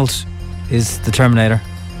 Arnold is the Terminator.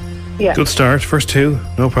 Yeah. Good start. First 2,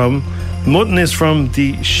 no problem. Mutton is from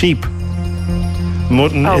the sheep.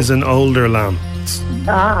 Mutton is an older lamb.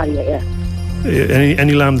 Yeah.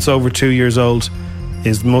 Any lamb that's over 2 years old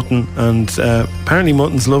is mutton, and apparently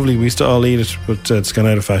mutton's lovely. We used to all eat it, but it's gone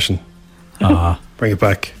out of fashion. Bring it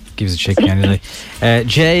back. Gives a chicken any day.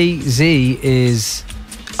 Jay-Z is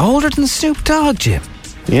older than Snoop Dogg, Jim.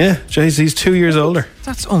 Yeah, Jay-Z's 2 years older.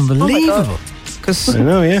 That's unbelievable. I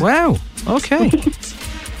know, yeah. Wow. Okay.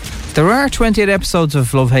 There are 28 episodes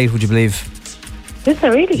of Love Hate, would you believe? Is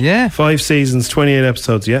there really? Yeah. 5 seasons, 28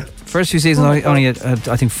 episodes, yeah. First few seasons only had,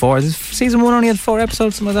 I think 4. Season 1 only had 4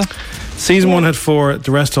 episodes, something like that. Season 1 had 4,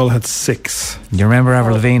 the rest all had 6. You remember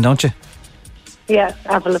Avril Lavigne, don't you? Yeah,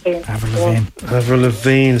 Avril Lavigne. Avril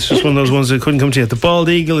Lavigne, it's just one of those ones that couldn't come to you. The bald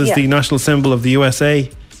eagle is the national symbol of the USA.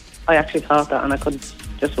 I actually thought that and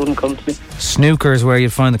just wouldn't come to me. Snooker is where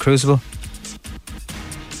you'd find the Crucible.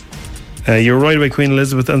 You're right about Queen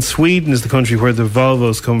Elizabeth, and Sweden is the country where the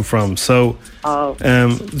Volvos come from. So, do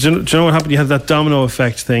you know what happened? You had that domino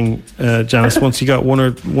effect thing, Janice. Once you got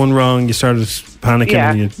one wrong, you started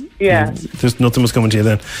panicking. Yeah. And there's nothing was coming to you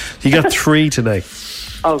then. You got 3 today.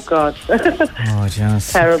 Oh God. Oh,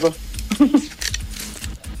 Janice. Terrible.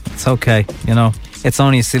 It's okay, it's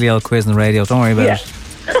only a silly old quiz on the radio. Don't worry about it.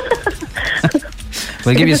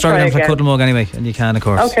 We'll give you a start down for again. Cut the Mug anyway, and you can, of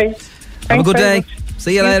course. Okay. Have a Thanks good very day. much.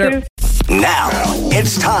 See you later. Now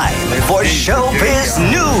it's time for Showbiz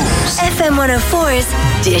News. FM 104's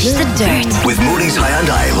Dish the Dirt. With Mooney's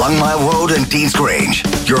Hyundai, Longmire Road and Dean's Grange.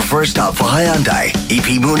 Your first stop for Hyundai,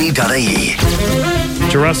 epmooney.ie.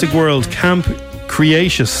 Jurassic World, Camp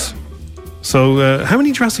Creatious. So, how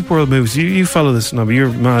many Jurassic World movies? You follow this, no, but you're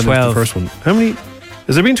mad 12. at the first one. How many?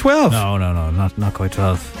 Has there been 12? No, not quite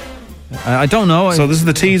 12. I don't know. So this is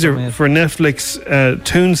the teaser for Netflix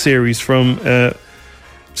Toon series from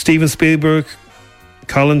Steven Spielberg,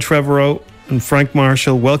 Colin Trevorrow and Frank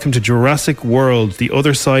Marshall. Welcome to Jurassic World, The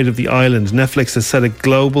Other Side of the Island. Netflix has set a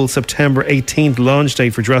global September 18th launch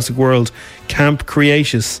date for Jurassic World Camp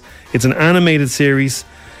Creatious. It's an animated series.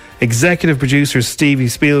 Executive producers Steven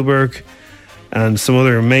Spielberg and some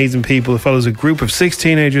other amazing people. It follows a group of 6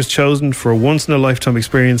 teenagers chosen for a once-in-a-lifetime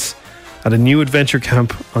experience at a new adventure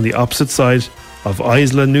camp on the opposite side of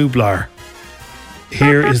Isla Nublar.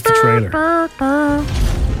 Here is the trailer.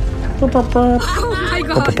 Oh my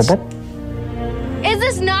gosh. Is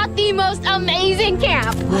this not the most amazing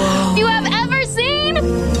camp you have ever seen?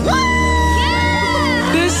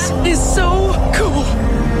 Yeah! This is so cool.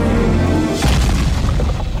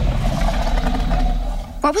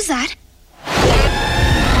 What was that?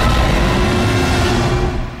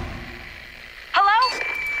 Hello?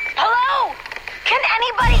 Hello? Can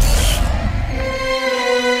anybody...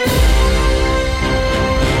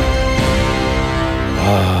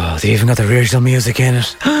 Oh, they even got the original music in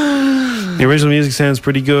it. The original music sounds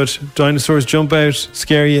pretty good. Dinosaurs jump out,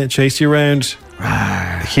 scare you, chase you around.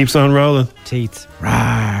 It keeps on rolling. Teeth.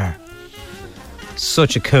 Rawr.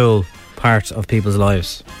 Such a cool part of people's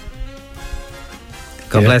lives.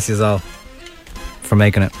 God bless you all for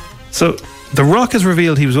making it. So, The Rock has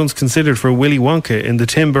revealed he was once considered for Willy Wonka in the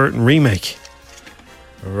Tim Burton remake.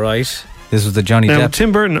 Right. This was the Johnny Now, Depp.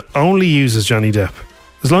 Tim Burton only uses Johnny Depp.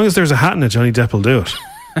 As long as there's a hat in it, Johnny Depp will do it.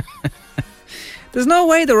 There's no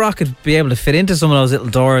way The Rock could be able to fit into some of those little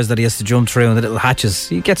doors that he has to jump through and the little hatches.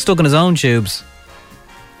 He gets stuck in his own tubes.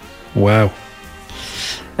 Wow.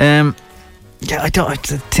 Yeah,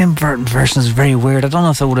 the Tim Burton version is very weird. I don't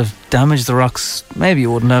know if that would have damaged The Rock's... Maybe it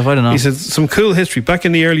wouldn't have, I don't know. He said some cool history. Back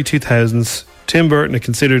in the early 2000s, Tim Burton had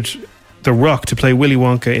considered The Rock to play Willy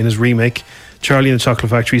Wonka in his remake, Charlie and the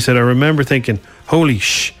Chocolate Factory. He said, I remember thinking, holy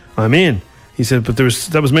I'm in. He said, but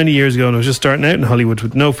that was many years ago and I was just starting out in Hollywood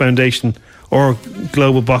with no foundation or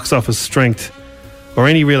global box office strength or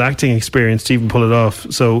any real acting experience to even pull it off.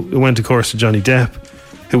 So it went, of course, to Johnny Depp,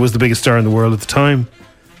 who was the biggest star in the world at the time.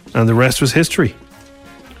 And the rest was history.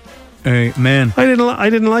 Man. I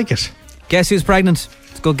didn't like it. Guess who's pregnant?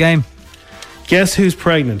 It's a good game. Guess who's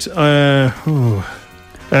pregnant? Is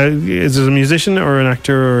it a musician or an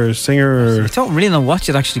actor or a singer? Or I don't really know what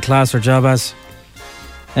you'd actually class her job as.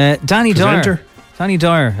 Danny Presenter? Dyer. Danny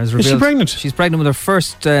Dyer has revealed... Is she pregnant? She's pregnant with her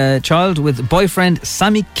first child with boyfriend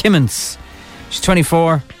Sammy Kimmins. She's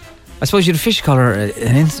 24. I suppose you'd officially call her a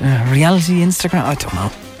reality Instagram. I don't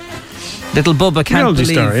know. Little Bubba can't reality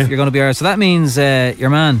believe star, yeah. you're going to be ours. So that means your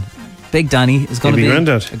man, Big Danny, is going to be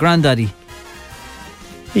granddad. A granddaddy.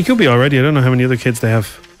 He could be already. I don't know how many other kids they have.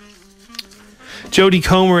 Jodie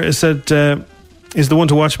Comer is said is the one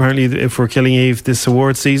to watch apparently for Killing Eve this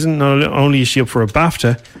award season. Not only is she up for a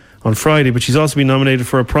BAFTA on Friday, but she's also been nominated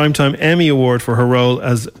for a Primetime Emmy Award for her role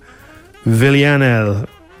as Villanelle.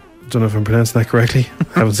 Don't know if I'm pronouncing that correctly.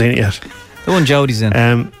 Haven't seen it yet. The one Jodie's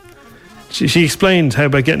in. She explained how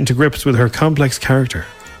by getting to grips with her complex character.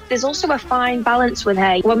 There's also a fine balance with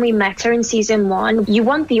her. When we met her in season 1, you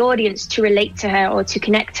want the audience to relate to her or to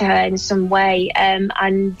connect to her in some way. And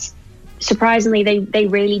surprisingly, they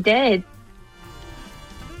really did.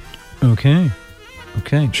 Okay.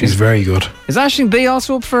 She's very good. Is Aisling B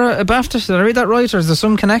also up for a BAFTA? Did I read that right? Or is there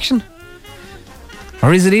some connection?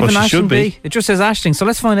 Or is it even Aisling B? It just says Aisling, so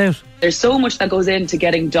let's find out. There's so much that goes into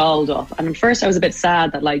getting dolled up. And at first I was a bit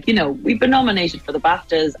sad that, we've been nominated for the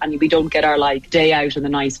BAFTAs and we don't get our, day out in a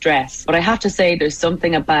nice dress. But I have to say there's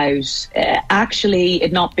something about actually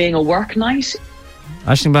it not being a work night.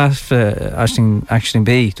 Aisling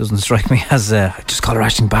B doesn't strike me as... I just call her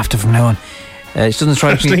Aisling BAFTA from now on. She doesn't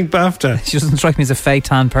strike me... Aisling BAFTA. She doesn't strike me as a fake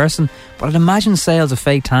tan person. But I'd imagine sales of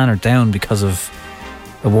fake tan are down because of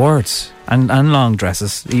awards and long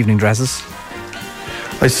dresses, evening dresses.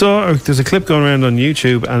 I saw there's a clip going around on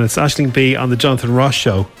YouTube and it's Aisling B on the Jonathan Ross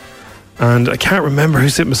show, and I can't remember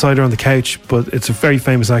who's sitting beside her on the couch, but it's a very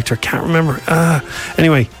famous actor. Can't remember.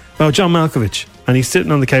 Anyway, John Malkovich, and he's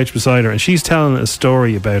sitting on the couch beside her and she's telling a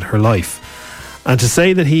story about her life. And to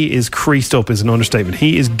say that he is creased up is an understatement.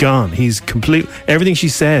 He is gone. He's complete. Everything she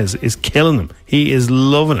says is killing him. He is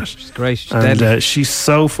loving it. She's great. She's and deadly. She's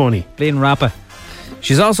so funny. Bleeding rapper.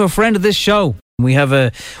 She's also a friend of this show. We have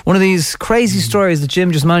one of these crazy stories that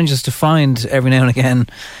Jim just manages to find every now and again.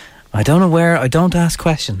 I don't know where. I don't ask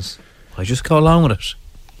questions. I just go along with it.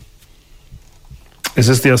 Is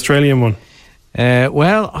this the Australian one?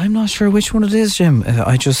 Well, I'm not sure which one it is, Jim.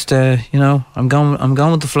 I just, I'm going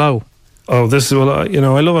with the flow. Oh, this is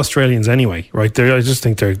I love Australians anyway, right? I just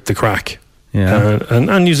think they're the crack. Yeah,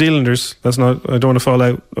 and New Zealanders. That's not. I don't want to fall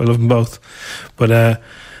out. I love them both, but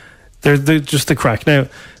they're just the crack. Now,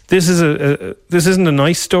 this isn't a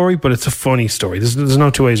nice story, but it's a funny story. There's no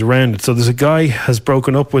two ways around it. So there's a guy has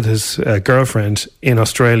broken up with his girlfriend in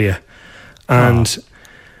Australia, and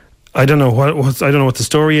I don't know what I don't know what the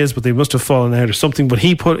story is, but they must have fallen out or something. But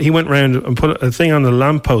he went round and put a thing on the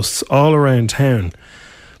lampposts all around town.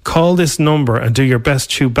 Call this number and do your best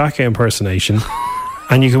Chewbacca impersonation,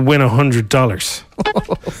 and you can win $100.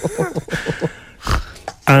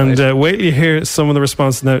 And wait till you hear some of the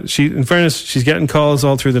response. Now, in fairness, she's getting calls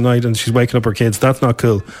all through the night and she's waking up her kids. That's not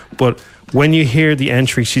cool. But when you hear the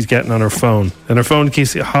entry she's getting on her phone, and her phone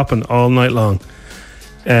keeps hopping all night long.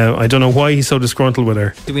 I don't know why he's so disgruntled with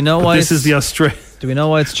her. Do we know why this is the Australian? Do we know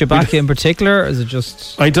why it's Chewbacca in particular, or is it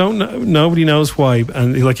just... I don't know. Nobody knows why.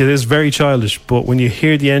 And it is very childish, but when you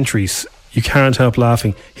hear the entries, you can't help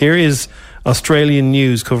laughing. Here is Australian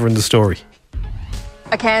News covering the story.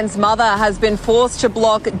 A Cairns mother has been forced to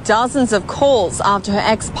block dozens of calls after her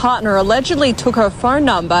ex-partner allegedly took her phone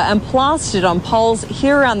number and plastered it on poles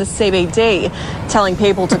here around the CBD, telling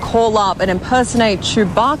people to call up and impersonate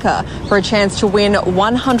Chewbacca for a chance to win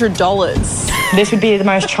 $100. This would be the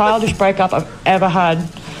most childish breakup I've ever had.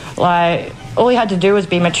 Like, all he had to do was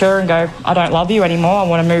be mature and go, I don't love you anymore, I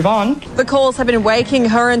want to move on. The calls have been waking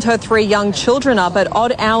her and her 3 young children up at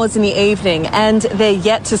odd hours in the evening, and they're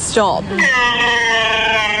yet to stop.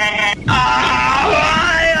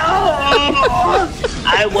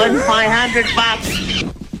 I won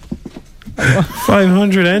 $500.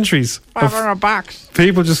 500 entries. $500.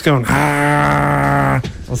 People just going, Well,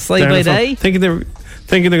 slay by day. Thinking they're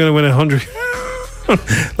going to win 100.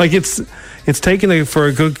 Like it's taken for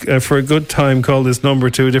a good time. Call this number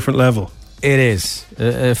to a different level. It is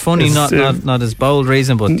funny, not as bold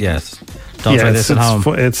reason, but yes, don't try this at home.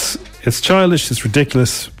 It's childish, it's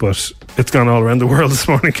ridiculous, but it's gone all around the world this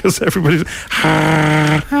morning because everybody's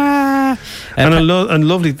and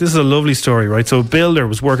lovely. This is a lovely story, right? So a builder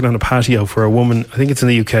was working on a patio for a woman. I think it's in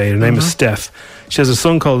the UK. Her name is Steph. She has a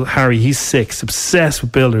son called Harry. He's 6, obsessed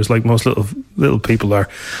with builders, like most little people are,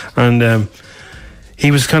 and he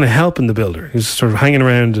was kind of helping the builder. He was sort of hanging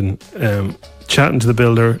around and chatting to the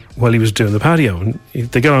builder while he was doing the patio, and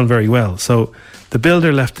they got on very well. So the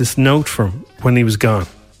builder left this note for him when he was gone.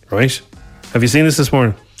 Right? Have you seen this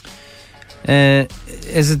morning?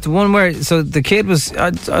 Is it the one where the kid was? I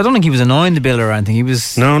don't think he was annoying the builder or anything. He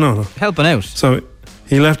was no helping out. So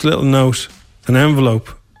he left a little note, an envelope,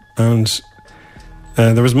 and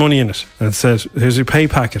there was money in it. And it said, "Here's your pay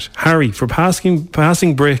packet, Harry, for passing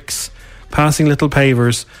bricks, passing little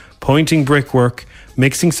pavers, pointing brickwork,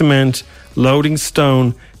 mixing cement, loading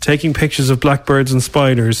stone, taking pictures of blackbirds and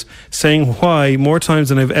spiders, saying why more times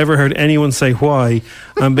than I've ever heard anyone say why,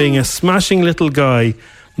 and being a smashing little guy,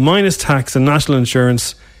 minus tax and national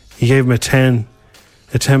insurance." He gave him a £10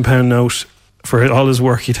 note for all his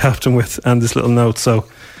work he'd helped him with, and this little note. So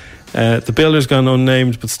the builder's gone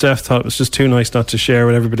unnamed, but Steph thought it was just too nice not to share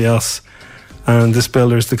with everybody else, and this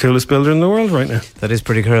builder's the coolest builder in the world right now. That is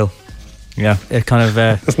pretty cool. Yeah, it kind of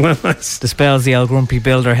isn't that nice? Dispels the old grumpy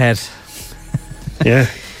builder head. Yeah,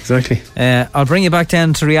 exactly. I'll bring you back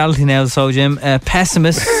down to reality now. So, Jim,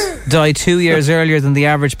 pessimists die 2 years earlier than the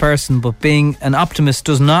average person, but being an optimist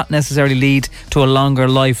does not necessarily lead to a longer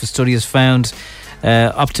life. A study has found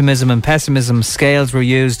optimism and pessimism scales were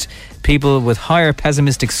used. People with higher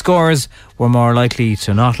pessimistic scores were more likely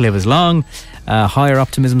to not live as long. Higher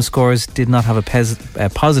optimism scores did not have a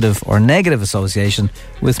positive or negative association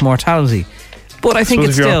with mortality. But I think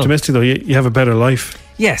it's if you're still optimistic, though, you have a better life.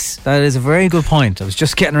 Yes, that is a very good point. I was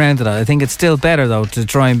just getting around to that. I think it's still better, though, to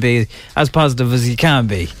try and be as positive as you can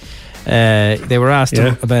be. They were asked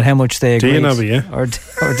about how much they agreed or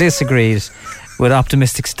disagreed with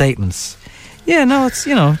optimistic statements. Yeah, no,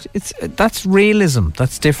 that's realism.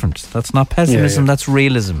 That's different. That's not pessimism. That's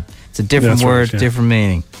realism. It's a different word, different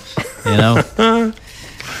meaning. You know.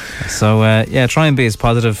 So try and be as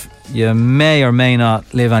positive. You may or may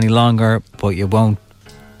not live any longer, but you won't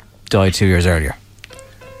die 2 years earlier.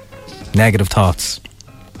 Negative thoughts,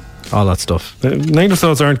 all that stuff. Negative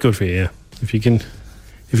thoughts aren't good for you. Yeah, if you can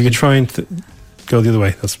try and go the other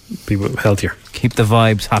way, that's people healthier. Keep the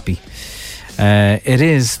vibes happy. It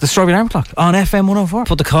is the Strawberry Alarm Clock on FM 104.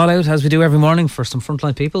 Put the call out as we do every morning for some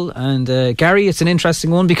frontline people. And Gary, it's an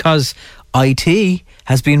interesting one because IT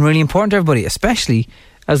has been really important to everybody, especially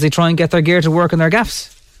as they try and get their gear to work in their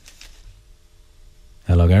gaffs.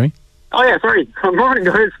 Hello, Gary. Oh yeah, sorry. Good morning,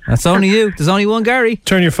 guys. That's only you. There's only one Gary.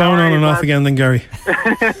 Turn your phone on and off again then, Gary.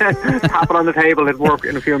 Tap it on the table, it'll work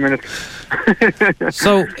in a few minutes.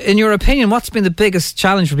 So, in your opinion, what's been the biggest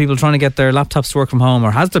challenge for people trying to get their laptops to work from home,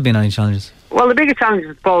 or has there been any challenges? Well, the biggest challenge,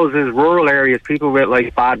 I suppose, is rural areas, people with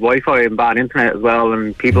like bad Wi-Fi and bad internet as well,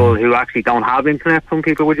 and people who actually don't have internet, some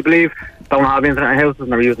people, would you believe, don't have internet in houses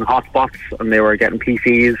and they're using hotspots and they were getting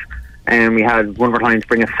PCs. And we had one of our clients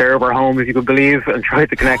bring a server home, if you could believe, and tried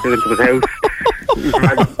to connect it into his house. We've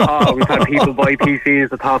had people buy PCs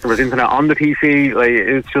that thought there was internet on the PC.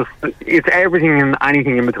 Like, it's everything and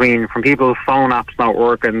anything in between, from people's phone apps not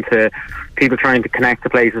working to people trying to connect to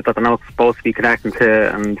places that they're not supposed to be connecting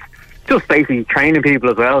to, and just basically training people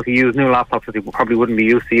as well to use new laptops that they probably wouldn't be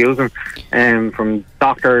used to using. From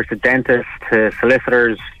doctors to dentists to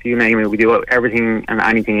solicitors, you name it, we do everything and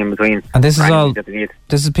anything in between. And this is for all. anything that they need.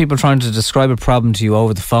 This is people trying to describe a problem to you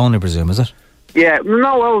over the phone, I presume, is it? Yeah,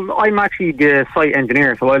 no, well, I'm actually the site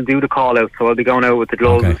engineer, so I'll do the call out. So I'll be going out with the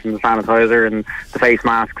gloves and the sanitizer and the face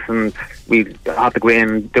masks, and we have to go in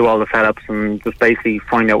and do all the setups and just basically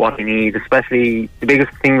find out what they need. Especially the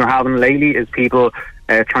biggest thing we're having lately is people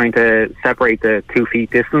trying to separate the 2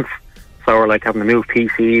 feet distance. So we're like having to move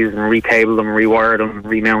PCs and recable them, rewire them,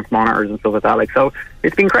 remount monitors and stuff like that. Like, so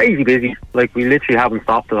it's been crazy busy. Like, we literally haven't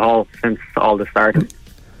stopped at all since all this started.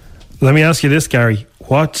 Let me ask you this, Gary.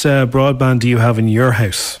 What broadband do you have in your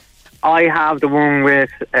house? I have the one with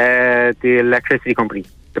the electricity company,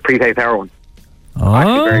 the prepaid power one. Oh.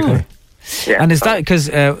 Actually, very good. Yeah, and is that because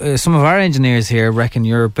some of our engineers here reckon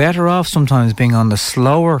you're better off sometimes being on the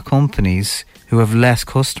slower companies who have less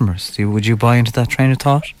customers? Would you buy into that train of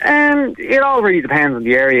thought? It all really depends on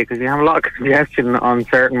the area, because you have a lot of congestion on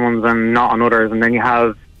certain ones and not on others. And then you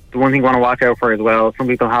have the one thing you want to watch out for as well. Some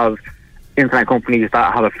people have internet companies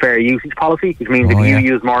that have a fair usage policy, which means if you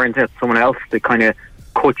use more internet than someone else, they kind of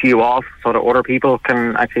cut you off so that other people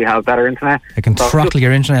can actually have better internet. They can throttle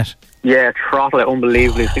your internet. Yeah, throttle it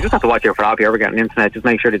unbelievably. So you just have to watch out for that if you ever get an internet. Just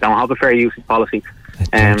make sure they don't have a fair usage policy.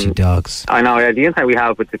 Dirty dogs. I know, the internet we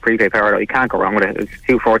have with the prepaid power, you can't go wrong with it. It's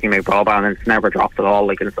 240 meg broadband and it's never dropped at all.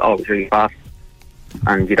 Like, and it's always really fast.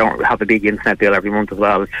 And you don't have a big internet bill every month as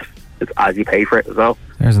well. It's as you pay for it as well.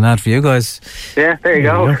 There's an ad for you guys. Yeah, there you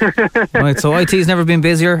go. Right, so IT's never been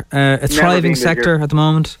busier. A thriving sector at the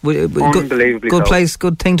moment. Unbelievably good so. place,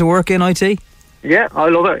 good thing to work in, IT. Yeah, I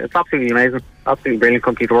love it. It's absolutely amazing. Absolutely brilliant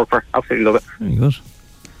company to work for. Absolutely love it. Very good.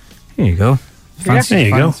 Here you go.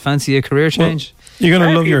 Fancy a career change. You're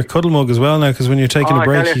going to love your cuddle mug as well now, because when you're taking a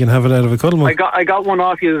break, you can have it out of a cuddle mug. I got one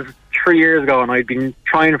off you 3 years ago, and I'd been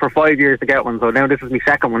trying for 5 years to get one, so now this is my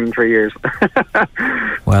second one in 3 years.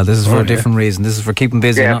 Well, this is for a different reason. This is for keeping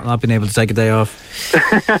busy, not being able to take a day off.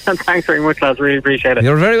 Thanks very much, lads. Really appreciate it.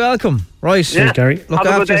 You're very welcome. Right. Cheers, Gary. Look Have a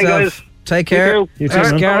after good day, yourself. guys. Take care. You too,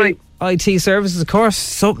 man. Gary. IT services, of course,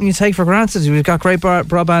 something you take for granted. We've got great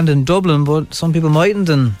broadband in Dublin, but some people mightn't,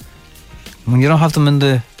 and when you don't have them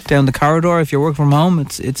down the corridor, if you're working from home,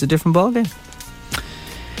 it's a different ballgame.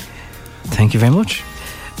 Thank you very much.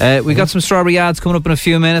 We got some strawberry ads coming up in a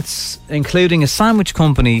few minutes, including a sandwich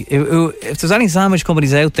company. If there's any sandwich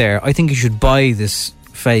companies out there, I think you should buy this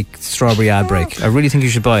fake strawberry ad break. I really think you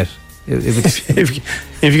should buy it.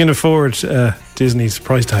 If you can afford Disney's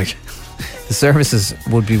price tag. The services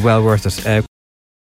would be well worth it.